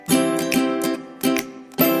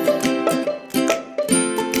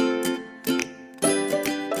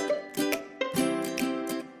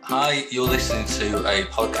Hi, you're listening to a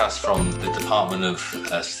podcast from the Department of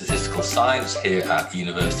Statistical Science here at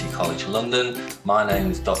University College London. My name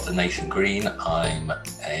is Dr. Nathan Green. I'm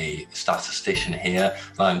a statistician here,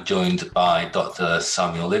 and I'm joined by Dr.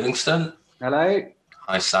 Samuel Livingston. Hello.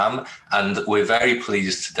 Hi, Sam. And we're very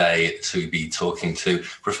pleased today to be talking to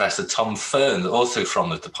Professor Tom Fearn, also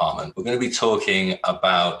from the department. We're going to be talking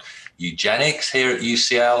about eugenics here at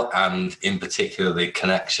UCL and in particular the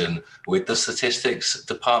connection with the statistics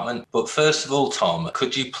department. But first of all, Tom,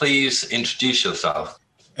 could you please introduce yourself?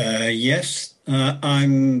 Yes,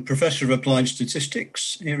 I'm Professor of Applied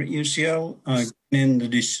Statistics here at UCL. I've been in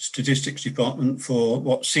the statistics department for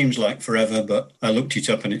what seems like forever, but I looked it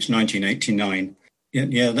up and it's 1989.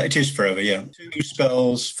 Yeah, it is forever, yeah. 2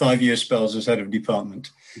 spells, 5-year spells as head of department,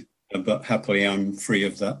 but happily I'm free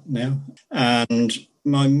of that now. And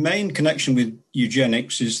my main connection with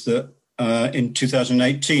eugenics is that in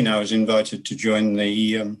 2018 I was invited to join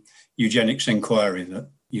the eugenics inquiry that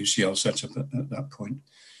UCL set up at that point.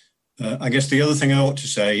 I guess the other thing I ought to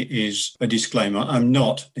say is a disclaimer. I'm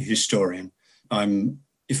not a historian.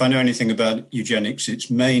 If I know anything about eugenics, it's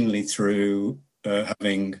mainly through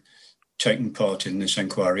having taken part in this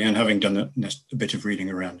inquiry and having done a bit of reading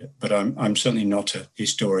around it. But I'm certainly not a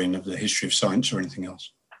historian of the history of science or anything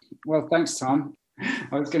else. Well, thanks, Tom.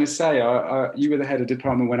 I was going to say, you were the head of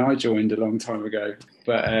department when I joined a long time ago.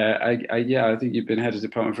 But I think you've been head of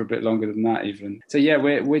department for a bit longer than that even. So yeah,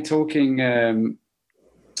 we're talking about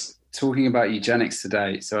eugenics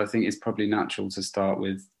today. So I think it's probably natural to start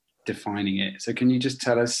with defining it. So can you just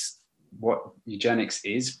tell us what eugenics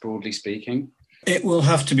is, broadly speaking? It will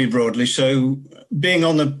have to be broadly. So being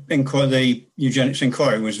on the eugenics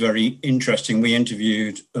inquiry was very interesting. We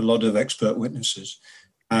interviewed a lot of expert witnesses,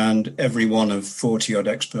 and every one of 40-odd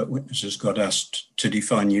expert witnesses got asked to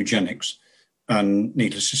define eugenics. And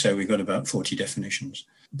needless to say, we got about 40 definitions.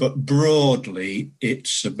 But broadly,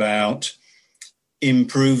 it's about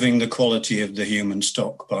improving the quality of the human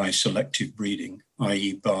stock by selective breeding,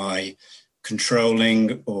 i.e. by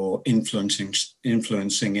controlling or influencing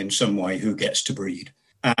in some way who gets to breed.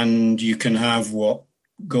 And you can have what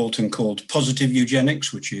Galton called positive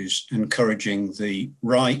eugenics, which is encouraging the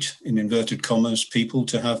right, in inverted commas, people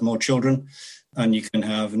to have more children. And you can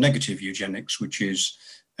have negative eugenics, which is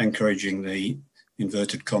encouraging the,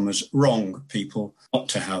 inverted commas, wrong people not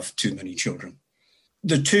to have too many children.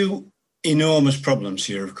 The two enormous problems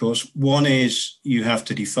here, of course, one is you have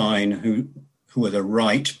to define who are the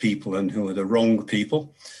right people and who are the wrong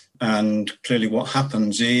people. And clearly what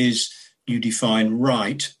happens is you define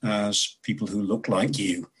right as people who look like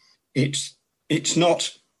you. It's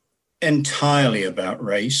not entirely about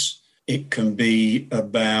race. It can be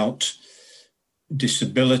about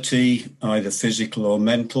disability, either physical or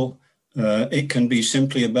mental. It can be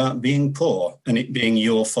simply about being poor and it being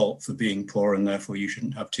your fault for being poor and therefore you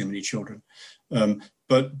shouldn't have too many children.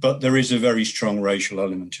 But there is a very strong racial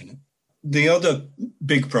element in it. The other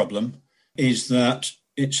big problem is that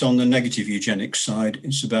it's on the negative eugenics side.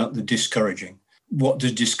 It's about the discouraging. What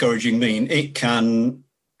does discouraging mean? It can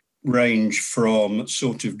range from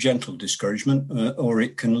sort of gentle discouragement or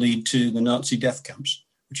it can lead to the Nazi death camps,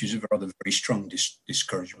 which is a rather very strong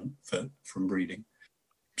discouragement from breeding.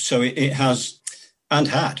 So it has and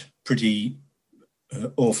had pretty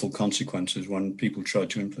awful consequences when people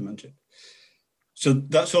tried to implement it. So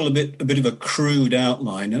that's all a bit of a crude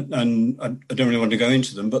outline, and I don't really want to go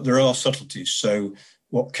into them, but there are subtleties. So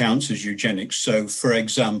what counts as eugenics? So, for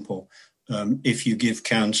example, if you give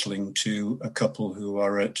counselling to a couple who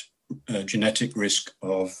are at genetic risk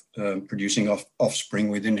of producing offspring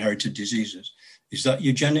with inherited diseases, is that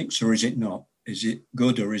eugenics or is it not? Is it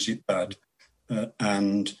good or is it bad?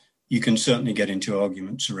 And you can certainly get into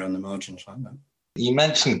arguments around the margins like that. You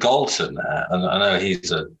mentioned Galton there, and I know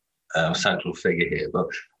he's a central figure here, but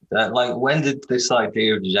when did this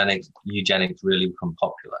idea of eugenics really become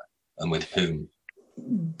popular, and with whom?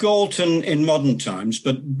 Galton in modern times,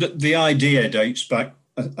 but the idea dates back.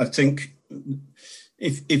 I think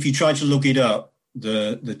if you try to look it up,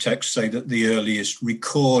 the texts say that the earliest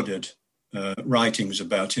recorded writings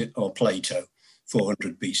about it are Plato,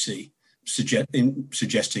 400 BC,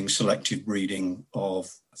 suggesting selective breeding of,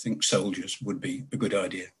 I think, soldiers would be a good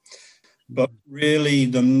idea. But really,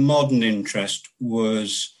 the modern interest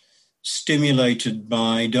was stimulated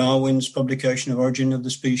by Darwin's publication of Origin of the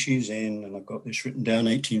Species in, and I've got this written down,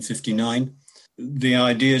 1859. The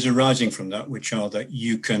ideas arising from that, which are that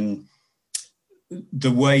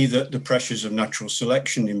the way that the pressures of natural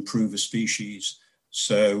selection improve a species.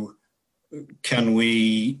 So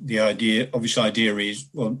the obvious idea is,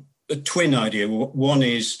 well, a twin idea. One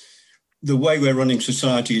is the way we're running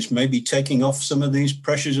society is maybe taking off some of these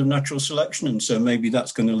pressures of natural selection. And so maybe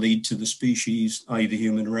that's going to lead to the species, i.e. the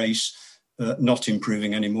human race, not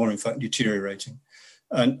improving anymore, in fact, deteriorating.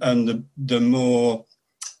 And the more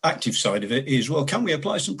active side of it is, well, can we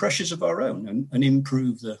apply some pressures of our own and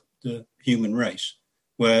improve the human race?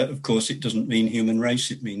 Where, of course, it doesn't mean human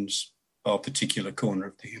race, it means our particular corner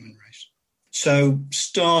of the human race. So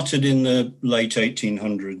started in the late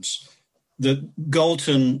 1800s,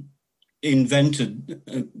 Galton invented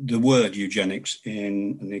the word eugenics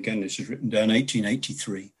and again, this is written down,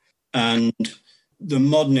 1883. And the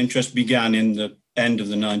modern interest began in the end of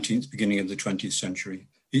the 19th, beginning of the 20th century.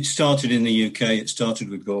 It started in the UK, it started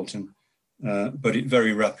with Galton, but it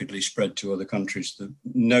very rapidly spread to other countries,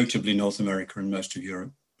 notably North America and most of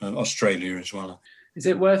Europe, Australia as well. Is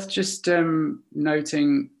it worth just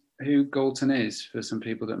noting who Galton is for some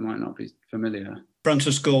people that might not be familiar?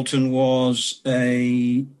 Francis Galton was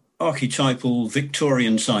a archetypal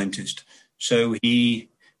Victorian scientist. So he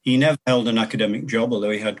never held an academic job,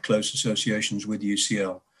 although he had close associations with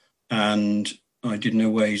UCL. And I didn't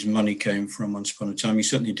know where his money came from once upon a time. He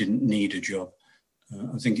certainly didn't need a job.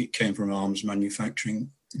 I think it came from arms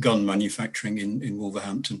manufacturing, gun manufacturing in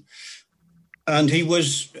Wolverhampton. And he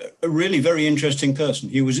was a really very interesting person.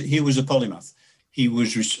 He was a polymath. He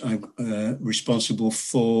was responsible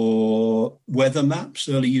for weather maps,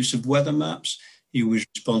 early use of weather maps. He was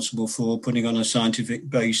responsible for putting on a scientific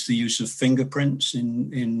base the use of fingerprints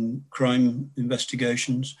in crime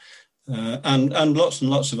investigations, and lots and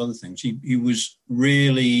lots of other things. He was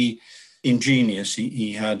really ingenious.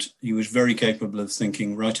 He was very capable of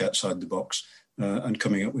thinking right outside the box and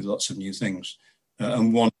coming up with lots of new things.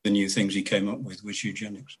 And one of the new things he came up with was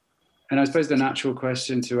eugenics. And I suppose the natural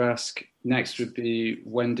question to ask next would be,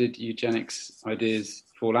 when did eugenics ideas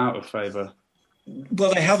fall out of favour?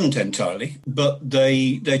 Well, they haven't entirely, but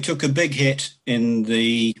they took a big hit in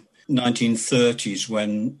the 1930s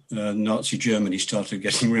when Nazi Germany started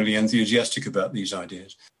getting really enthusiastic about these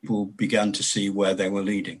ideas. People began to see where they were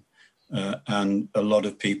leading. And a lot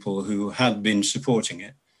of people who had been supporting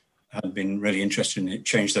it, had been really interested in it,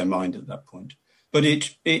 changed their mind at that point. But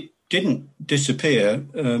it didn't disappear.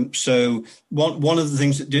 So one of the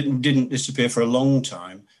things that didn't disappear for a long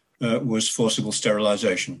time was forcible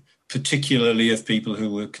sterilisation, particularly of people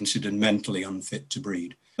who were considered mentally unfit to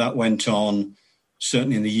breed. That went on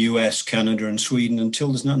certainly in the US, Canada and Sweden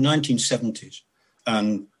until the 1970s,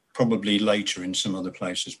 and probably later in some other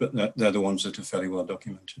places, but they're the ones that are fairly well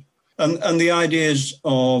documented. And the ideas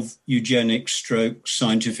of eugenics stroke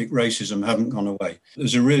scientific racism haven't gone away.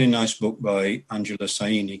 There's a really nice book by Angela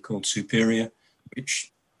Saini called Superior,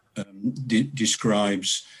 which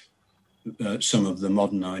describes some of the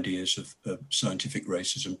modern ideas of scientific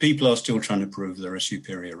racism. People are still trying to prove they're a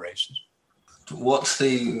superior race.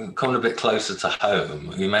 Coming a bit closer to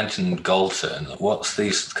home, you mentioned Galton. What's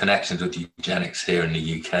these connections with eugenics here in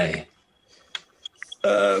the UK?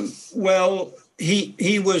 Well,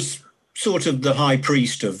 he was sort of the high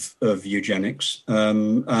priest of eugenics,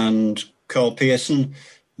 and Carl Pearson,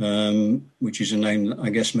 which is a name that I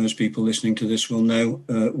guess most people listening to this will know,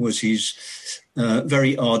 was his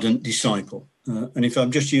very ardent disciple. And if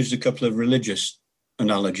I've just used a couple of religious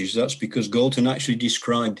analogies, that's because Galton actually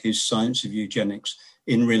described his science of eugenics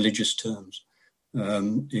in religious terms.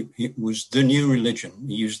 It was the new religion.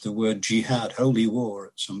 He used the word jihad, holy war,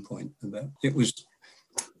 at some point. It was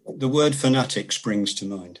the word fanatic springs to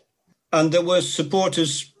mind. And there were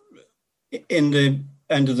supporters in the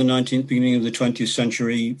end of the 19th, beginning of the 20th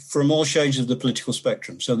century from all shades of the political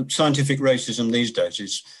spectrum. So scientific racism these days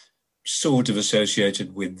is sort of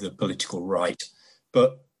associated with the political right.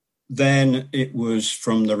 But then it was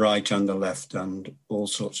from the right and the left and all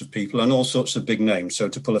sorts of people and all sorts of big names. So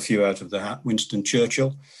to pull a few out of the hat, Winston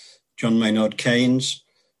Churchill, John Maynard Keynes,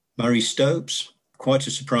 Marie Stopes. Quite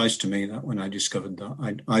a surprise to me that when I discovered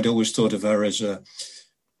that. I'd always thought of her as a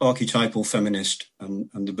archetypal feminist, and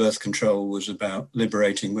the birth control was about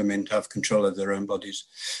liberating women to have control of their own bodies.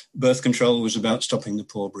 Birth control was about stopping the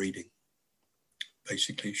poor breeding.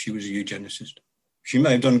 Basically, she was a eugenicist. She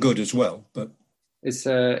may have done good as well, but it's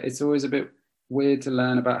always a bit weird to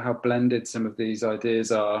learn about how blended some of these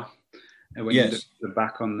ideas are when you look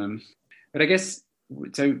back on them. But I guess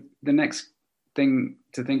so. The next thing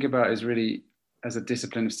to think about is really as a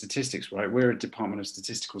discipline of statistics, right? We're a department of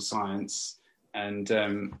statistical science. And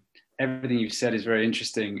everything you've said is very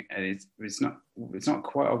interesting, and it's not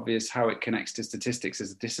quite obvious how it connects to statistics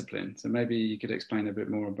as a discipline. So maybe you could explain a bit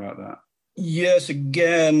more about that. Yes,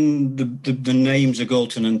 again, the names are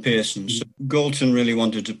Galton and Pearson. So Galton really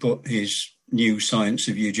wanted to put his new science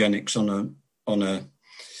of eugenics on a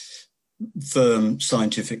firm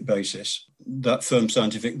scientific basis. That firm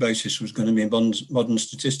scientific basis was going to be modern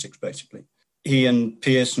statistics, basically. He and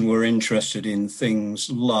Pearson were interested in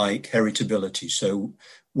things like heritability. So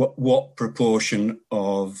what proportion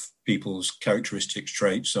of people's characteristics,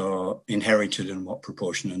 traits are inherited and what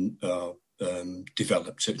proportion are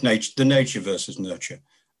developed. So it's the nature versus nurture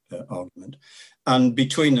argument. And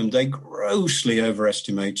between them, they grossly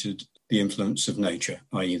overestimated the influence of nature,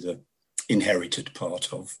 i.e. the inherited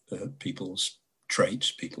part of people's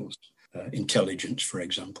traits, people's intelligence, for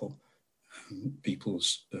example,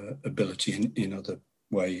 people's ability in other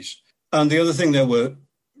ways. And the other thing they were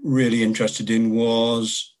really interested in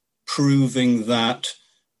was proving that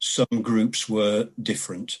some groups were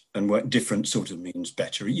different, and what different sort of means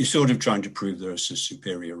better. You're sort of trying to prove there's a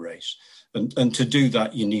superior race. And to do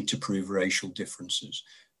that, you need to prove racial differences.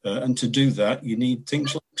 And to do that, you need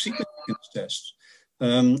things like significance tests.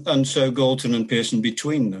 And so Galton and Pearson,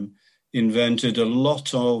 between them, invented a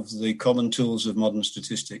lot of the common tools of modern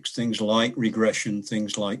statistics, things like regression,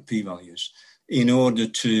 things like p-values, in order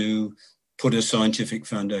to put a scientific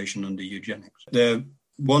foundation under eugenics. They're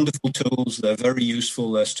wonderful tools, they're very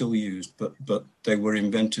useful, they're still used, but they were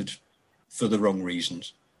invented for the wrong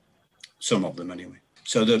reasons, some of them anyway.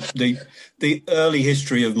 So the early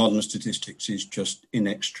history of modern statistics is just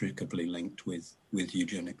inextricably linked with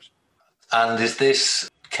eugenics. And is this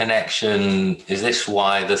connection, is this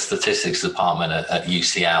why the statistics department at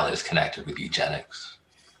UCL is connected with eugenics?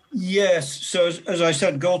 Yes. So as I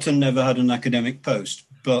said, Galton never had an academic post,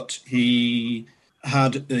 but he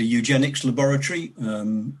had a eugenics laboratory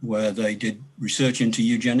where they did research into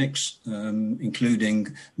eugenics,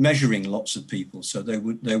 including measuring lots of people. So they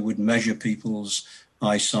would measure people's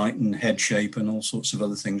eyesight and head shape and all sorts of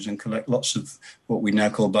other things and collect lots of what we now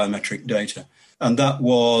call biometric data. And that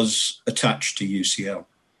was attached to UCL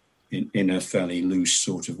in a fairly loose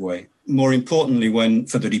sort of way. More importantly,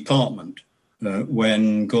 for the department,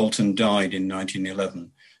 when Galton died in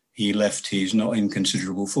 1911, he left his not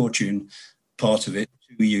inconsiderable fortune, part of it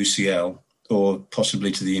to UCL or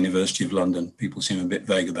possibly to the University of London. People seem a bit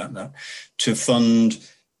vague about that, to fund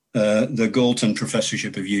the Galton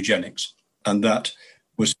Professorship of Eugenics. And that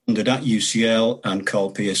was funded at UCL, and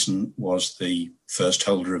Carl Pearson was the first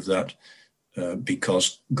holder of that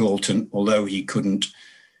because Galton, although he couldn't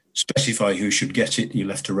specify who should get it, he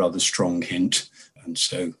left a rather strong hint. And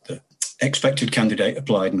so the expected candidate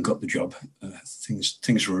applied and got the job.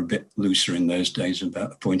 Things were a bit looser in those days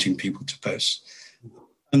about appointing people to posts.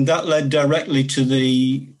 And that led directly to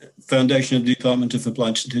the foundation of the Department of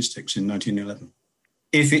Applied Statistics in 1911.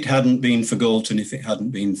 If it hadn't been for Galton, if it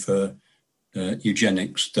hadn't been for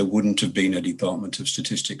eugenics, there wouldn't have been a Department of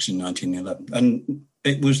Statistics in 1911. And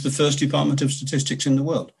it was the first Department of Statistics in the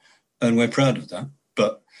world. And we're proud of that.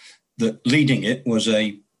 But leading it was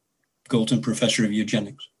a Galton Professor of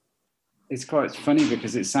Eugenics. It's quite funny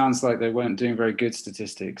because it sounds like they weren't doing very good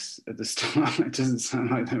statistics at the start. It doesn't sound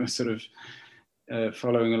like they were sort of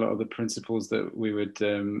following a lot of the principles that we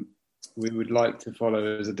would like to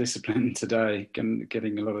follow as a discipline today, and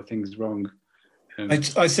getting a lot of things wrong. I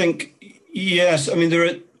think, yes. I mean,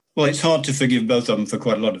 it's hard to forgive both of them for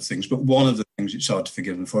quite a lot of things, but one of the things it's hard to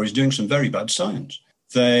forgive them for is doing some very bad science.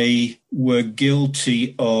 They were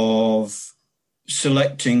guilty of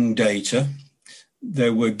selecting data. They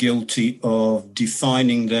were guilty of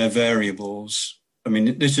defining their variables. I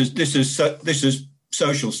mean, this is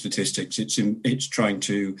social statistics. It's trying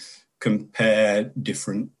to compare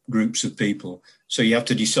different groups of people. So you have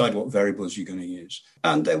to decide what variables you're going to use.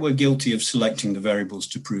 And they were guilty of selecting the variables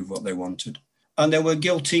to prove what they wanted. And they were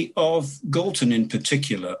guilty of, Galton in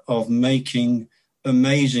particular, of making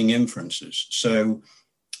amazing inferences. So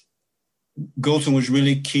Galton was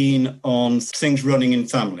really keen on things running in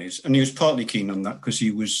families, and he was partly keen on that because he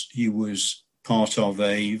was part of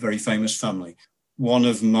a very famous family. One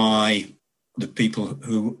of the people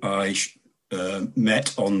who I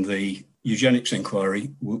met on the eugenics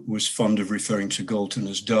inquiry was fond of referring to Galton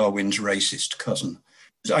as Darwin's racist cousin.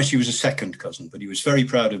 Actually, he was a second cousin, but he was very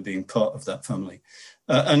proud of being part of that family.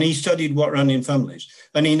 And he studied what ran in families,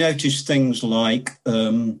 and he noticed things like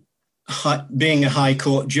being a high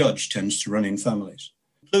court judge tends to run in families.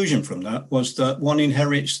 The conclusion from that was that one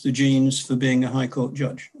inherits the genes for being a high court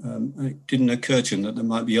judge. It didn't occur to him that there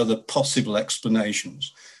might be other possible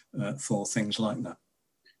explanations for things like that.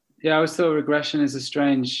 Yeah, I always thought regression is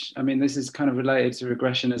this is kind of related to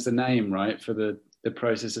regression as a name, right? For the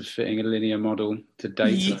process of fitting a linear model to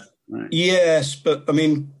data, right? Yes, but I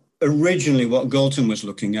mean, originally what Galton was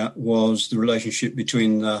looking at was the relationship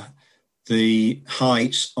between the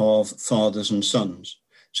heights of fathers and sons.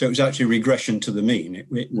 So it was actually regression to the mean.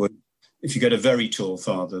 It would if you get a very tall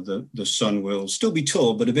father, the son will still be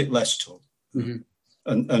tall, but a bit less tall. Mm-hmm.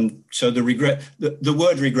 And so the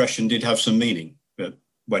word regression did have some meaning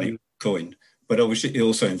when it coined, but obviously it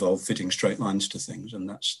also involved fitting straight lines to things, and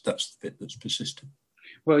that's the bit that's persistent.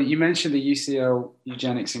 Well, you mentioned the UCL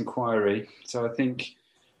eugenics inquiry, so I think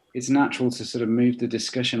it's natural to sort of move the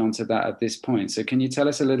discussion onto that at this point. So can you tell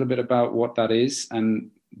us a little bit about what that is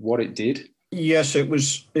and what it did? Yes, it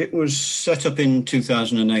was set up in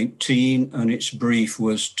 2018, and its brief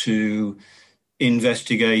was to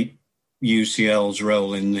investigate UCL's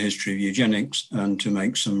role in the history of eugenics and to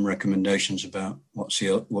make some recommendations about what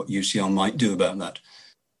UCL might do about that,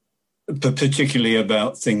 but particularly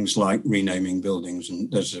about things like renaming buildings.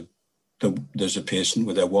 And there was a Pearson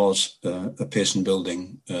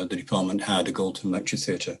building. The department had a Galton Lecture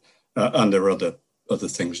Theatre, and there are other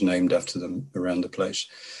things named after them around the place.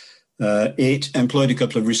 It employed a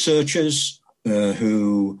couple of researchers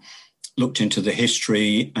who looked into the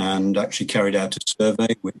history and actually carried out a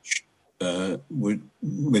survey, which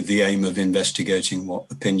with the aim of investigating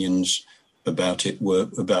what opinions about it were,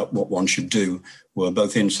 about what one should do, were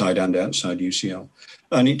both inside and outside UCL.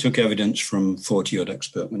 And it took evidence from 40-odd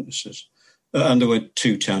expert witnesses. And there were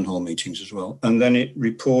 2 town hall meetings as well. And then it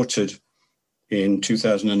reported in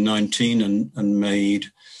 2019 and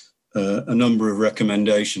made a number of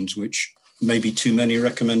recommendations, which may be too many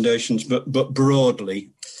recommendations, but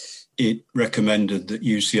broadly, it recommended that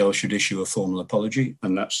UCL should issue a formal apology,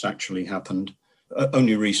 and that's actually happened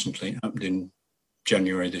only recently. It happened in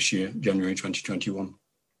January this year, January 2021.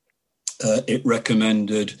 It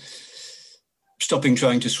recommended stopping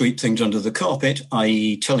trying to sweep things under the carpet,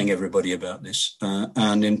 i.e. telling everybody about this,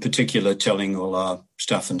 and in particular telling all our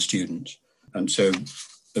staff and students. And so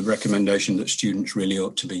the recommendation that students really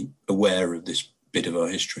ought to be aware of this bit of our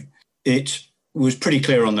history. It was pretty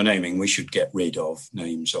clear on the naming. We should get rid of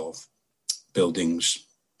names of buildings,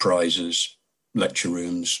 prizes, lecture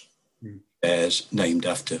rooms, airs named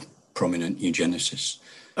after prominent eugenicists.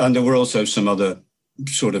 And there were also some other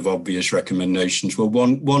sort of obvious recommendations. Well,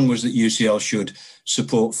 one was that UCL should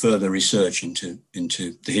support further research into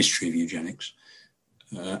the history of eugenics,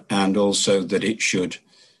 and also that it should.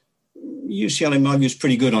 UCL, in my view, is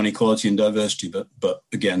pretty good on equality and diversity, but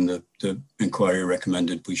again, the inquiry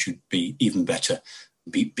recommended we should be even better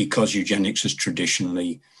because eugenics has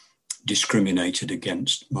traditionally discriminated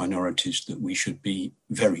against minorities, that we should be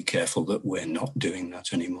very careful that we're not doing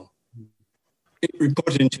that anymore. It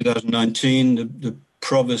reported in 2019, the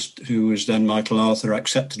provost, who was then Michael Arthur,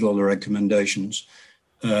 accepted all the recommendations,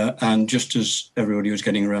 and just as everybody was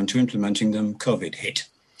getting around to implementing them, COVID hit.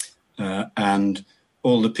 And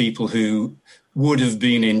all the people who would have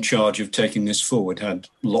been in charge of taking this forward had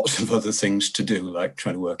lots of other things to do, like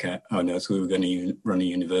trying to work out how on earth we were going to run a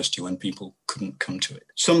university when people couldn't come to it.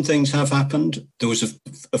 Some things have happened. There was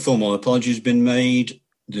a formal apology has been made.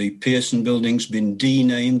 The Pearson building's been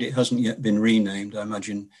denamed. It hasn't yet been renamed, I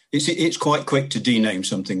imagine. It's quite quick to dename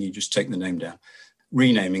something. You just take the name down.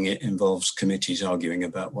 Renaming it involves committees arguing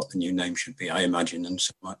about what the new name should be, I imagine, and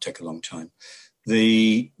so it might take a long time.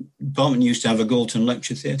 The department used to have a Galton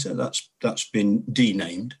Lecture Theatre. That's been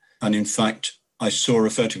denamed. And in fact, I saw a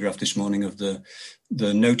photograph this morning of the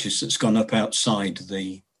notice that's gone up outside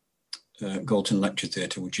the Galton Lecture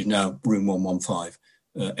Theatre, which is now room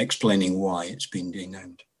 115, explaining why it's been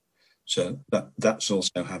denamed. So that's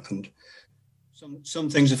also happened. Some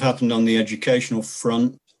things have happened on the educational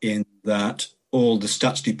front, in that all the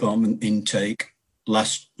stats department intake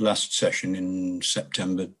last session in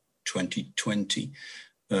September 2020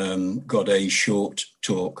 got a short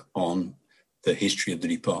talk on the history of the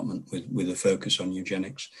department with a focus on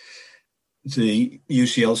eugenics. The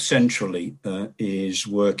UCL centrally is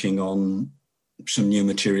working on some new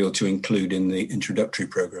material to include in the introductory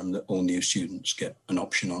program that all new students get an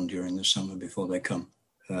option on during the summer before they come.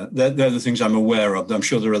 They're the things I'm aware of. I'm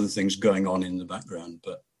sure there are other things going on in the background,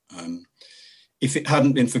 but if it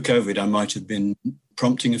hadn't been for COVID, I might have been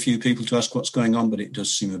prompting a few people to ask what's going on, but it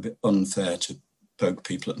does seem a bit unfair to poke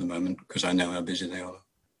people at the moment because I know how busy they are.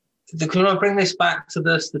 Can I bring this back to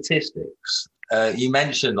the statistics? You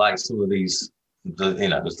mentioned like some of these,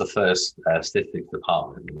 it was the first statistics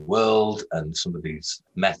department in the world, and some of these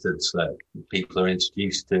methods that people are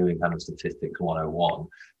introduced to in kind of Statistics 101.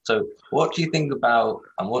 So what do you think about,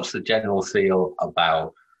 and what's the general feel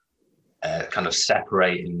about kind of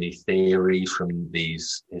separating the theory from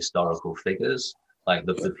these historical figures, like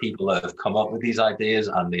the people that have come up with these ideas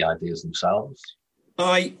and the ideas themselves?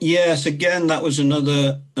 Yes, again, that was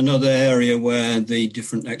another area where the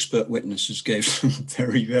different expert witnesses gave some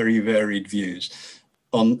very, very varied views.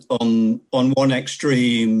 On one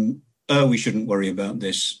extreme, oh, we shouldn't worry about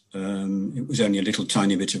this. It was only a little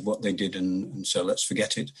tiny bit of what they did, and so let's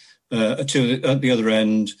forget it. At the other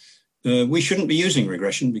end, we shouldn't be using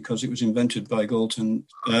regression because it was invented by Galton.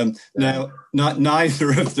 Now,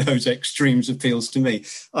 neither of those extremes appeals to me.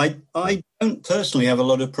 I don't personally have a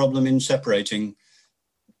lot of problem in separating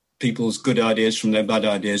people's good ideas from their bad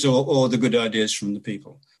ideas, or the good ideas from the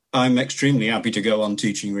people. I'm extremely happy to go on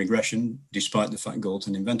teaching regression, despite the fact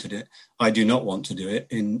Galton invented it. I do not want to do it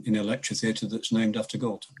in a lecture theatre that's named after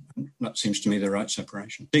Galton. That seems to me the right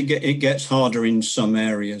separation. It gets harder in some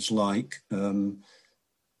areas, like,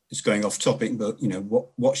 it's going off topic, but,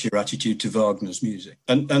 what's your attitude to Wagner's music?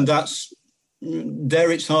 And that's,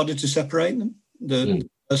 there it's harder to separate them, the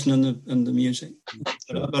person and the music.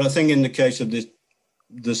 But I think in the case of the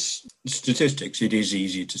statistics, it is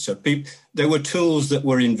easy to separate. There were tools that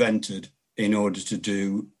were invented in order to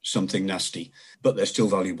do something nasty, but they're still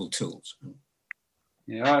valuable tools.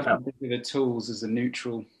 Yeah, I think of the tools as a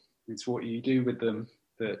neutral. It's what you do with them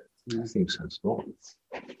that. I think so.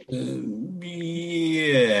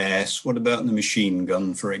 Yes. What about the machine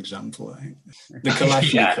gun, for example? The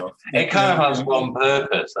Kalashnikov. It kind of has one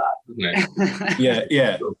purpose, that, doesn't it? Yeah.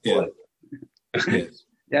 Yes.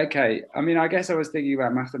 Yeah, okay. I mean, I guess I was thinking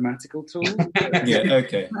about mathematical tools. Yeah,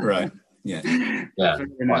 okay, right. Yeah. Fair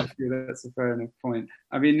enough. That's a fair enough point.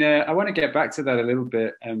 I mean, I want to get back to that a little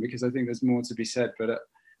bit because I think there's more to be said. But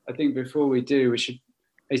I think before we do,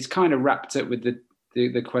 it's kind of wrapped up with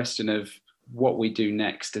the question of what we do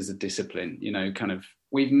next as a discipline. Kind of,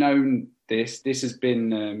 we've known this. This has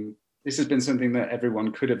been something that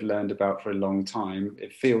everyone could have learned about for a long time.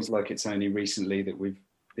 It feels like it's only recently that we've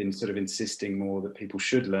been sort of insisting more that people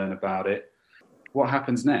should learn about it. What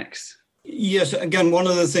happens next? Yes, again, one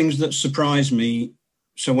of the things that surprised me,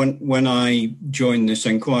 so when I joined this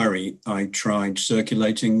inquiry, I tried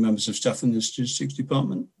circulating members of staff in the statistics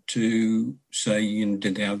department to say,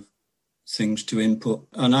 did they have things to input?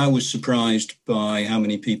 And I was surprised by how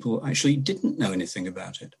many people actually didn't know anything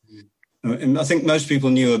about it. And I think most people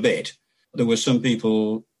knew a bit. There were some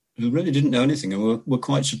people who really didn't know anything and were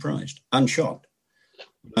quite surprised and shocked.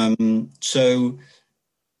 So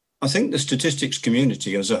I think the statistics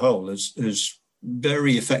community as a whole has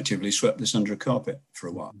very effectively swept this under a carpet for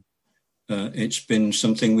a while. It's been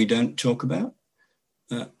something we don't talk about.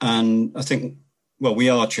 And I think, we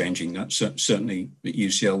are changing that. Certainly at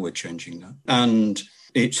UCL, we're changing that. And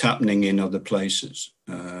it's happening in other places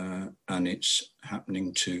and it's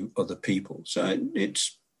happening to other people. So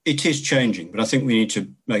it is changing, but I think we need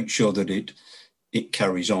to make sure that it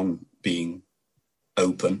carries on being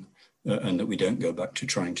open and that we don't go back to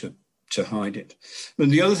trying to hide it. But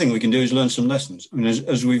the other thing we can do is learn some lessons. I mean,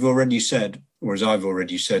 as we've already said, or as I've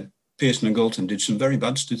already said, Pearson and Galton did some very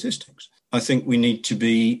bad statistics. I think we need to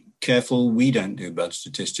be careful we don't do bad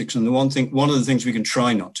statistics. And one of the things we can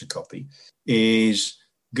try not to copy is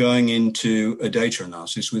going into a data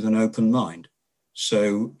analysis with an open mind.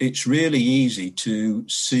 So it's really easy to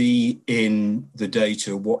see in the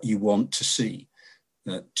data what you want to see,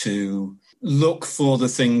 to look for the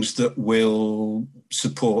things that will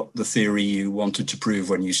support the theory you wanted to prove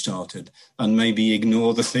when you started, and maybe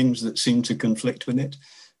ignore the things that seem to conflict with it.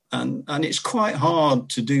 And it's quite hard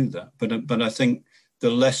to do that. But I think the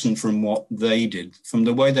lesson from what they did, from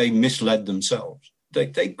the way they misled themselves,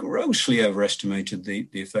 they grossly overestimated the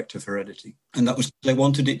effect of heredity. And that was, they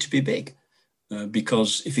wanted it to be big,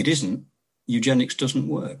 because if it isn't, eugenics doesn't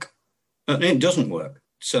work. And it doesn't work.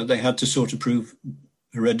 So they had to sort of prove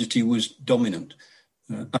heredity was dominant.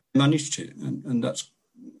 I managed to, and that's,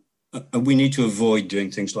 we need to avoid doing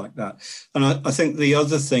things like that. And I think the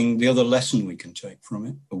other lesson we can take from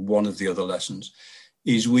it, or one of the other lessons,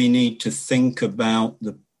 is we need to think about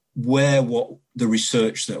what the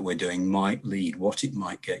research that we're doing might lead, what it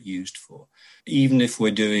might get used for. Even if we're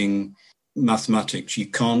doing mathematics, you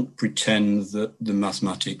can't pretend that the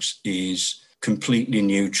mathematics is completely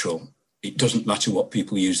neutral. It doesn't matter what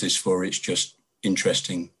people use this for, it's just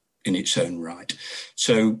interesting in its own right.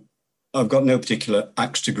 So I've got no particular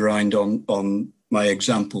axe to grind on my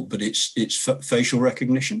example, but it's facial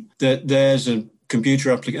recognition. There's a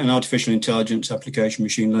an artificial intelligence application,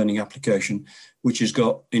 machine learning application, which has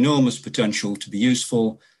got enormous potential to be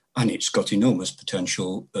useful, and it's got enormous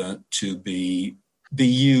potential to be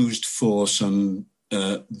used for some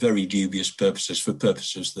very dubious purposes, for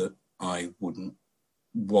purposes that I wouldn't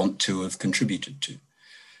want to have contributed to.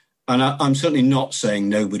 And I'm certainly not saying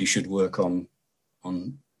nobody should work on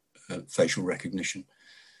facial recognition.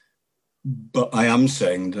 But I am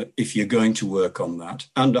saying that if you're going to work on that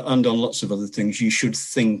and on lots of other things, you should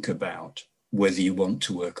think about whether you want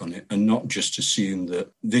to work on it, and not just assume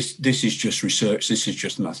that this is just research, this is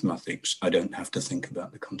just mathematics. I don't have to think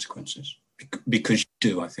about the consequences, because you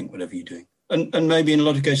do, I think, whatever you're doing. And maybe in a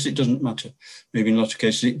lot of cases it doesn't matter. Maybe in a lot of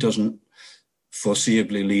cases it doesn't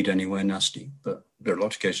foreseeably lead anywhere nasty, but there are a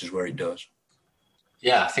lot of cases where it does.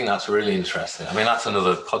 Yeah, I think that's really interesting. I mean, that's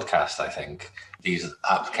another podcast, I think. These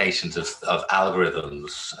applications of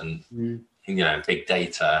algorithms and, big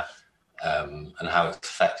data, and how it's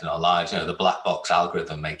affecting our lives. The black box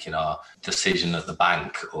algorithm making our decision at the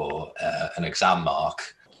bank or an exam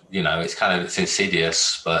mark. It's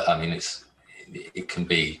insidious, but I mean, it can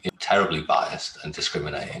be terribly biased and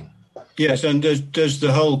discriminating. Yes, and there's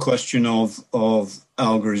the whole question of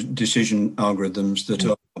decision algorithms that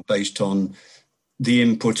are based on the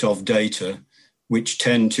input of data, which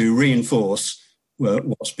tend to reinforce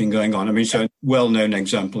what's been going on. I mean, so a well-known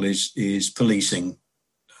example is policing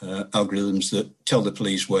algorithms that tell the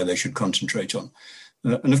police where they should concentrate on.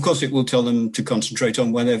 And of course, it will tell them to concentrate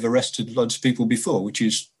on where they've arrested lots of people before, which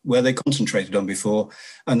is where they concentrated on before.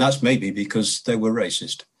 And that's maybe because they were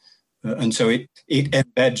racist. And so it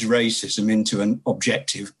embeds racism into an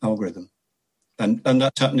objective algorithm. And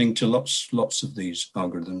that's happening to lots of these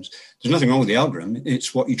algorithms. There's nothing wrong with the algorithm.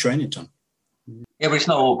 It's what you train it on. Yeah, but it's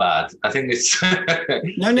not all bad. I think it's...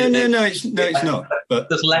 No, it's not. But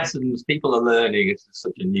there's lessons people are learning. It's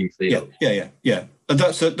such a new field. Yeah. And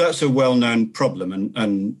that's a well-known problem,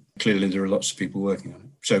 and clearly there are lots of people working on it.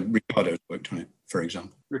 So Ricardo's worked on it, for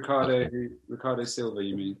example. Ricardo Silva,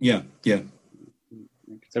 you mean? Yeah.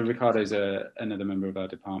 So Ricardo's another member of our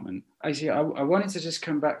department. Actually, I wanted to just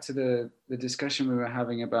come back to the discussion we were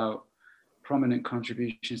having about prominent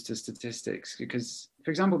contributions to statistics, because,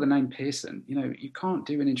 for example, the name Pearson, you can't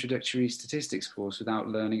do an introductory statistics course without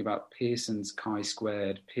learning about Pearson's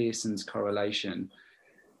chi-squared, Pearson's correlation.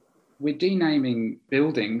 We're denaming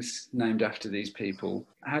buildings named after these people.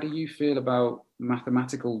 How do you feel about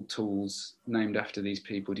mathematical tools named after these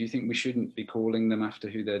people? Do you think we shouldn't be calling them after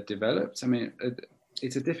who they're developed? I mean,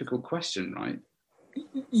 it's a difficult question, right?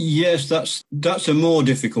 Yes, that's a more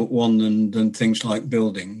difficult one than things like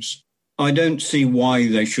buildings. I don't see why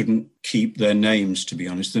they shouldn't keep their names, to be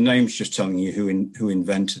honest. The name's just telling you who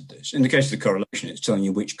invented this. In the case of the correlation, it's telling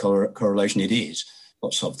you which correlation it is,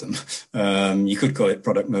 lots of them. You could call it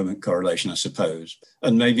product moment correlation, I suppose.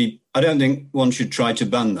 And maybe, I don't think one should try to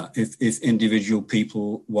ban that. If individual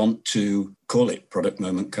people want to call it product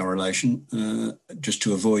moment correlation, just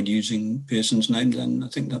to avoid using Pearson's name, then I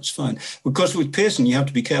think that's fine. Because with Pearson, you have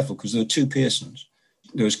to be careful because there are two Pearsons.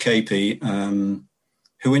 There was KP,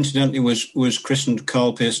 who incidentally was christened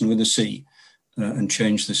Carl Pearson with a C and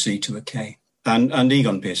changed the C to a K. And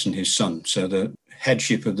Egon Pearson, his son. So the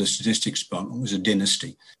headship of the statistics department was a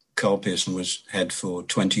dynasty. Carl Pearson was head for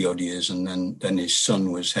 20-odd years, and then his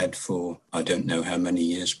son was head for, I don't know how many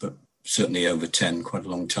years, but certainly over 10, quite a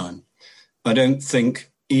long time. I don't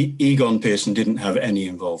think Egon Pearson didn't have any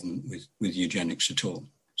involvement with eugenics at all.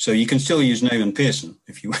 So you can still use Neyman Pearson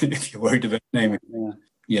if you're worried about naming.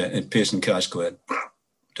 Yeah, Pearson chi-squared.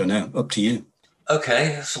 Don't know, up to you.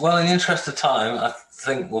 Okay, well, in the interest of time, I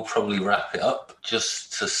think we'll probably wrap it up.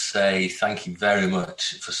 Just to say thank you very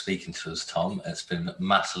much for speaking to us, Tom. It's been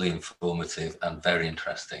massively informative and very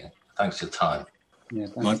interesting. Thanks for your time. Yeah,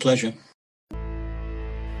 thanks. My pleasure.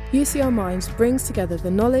 UCL Minds brings together the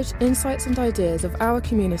knowledge, insights and ideas of our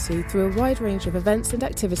community through a wide range of events and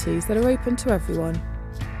activities that are open to everyone.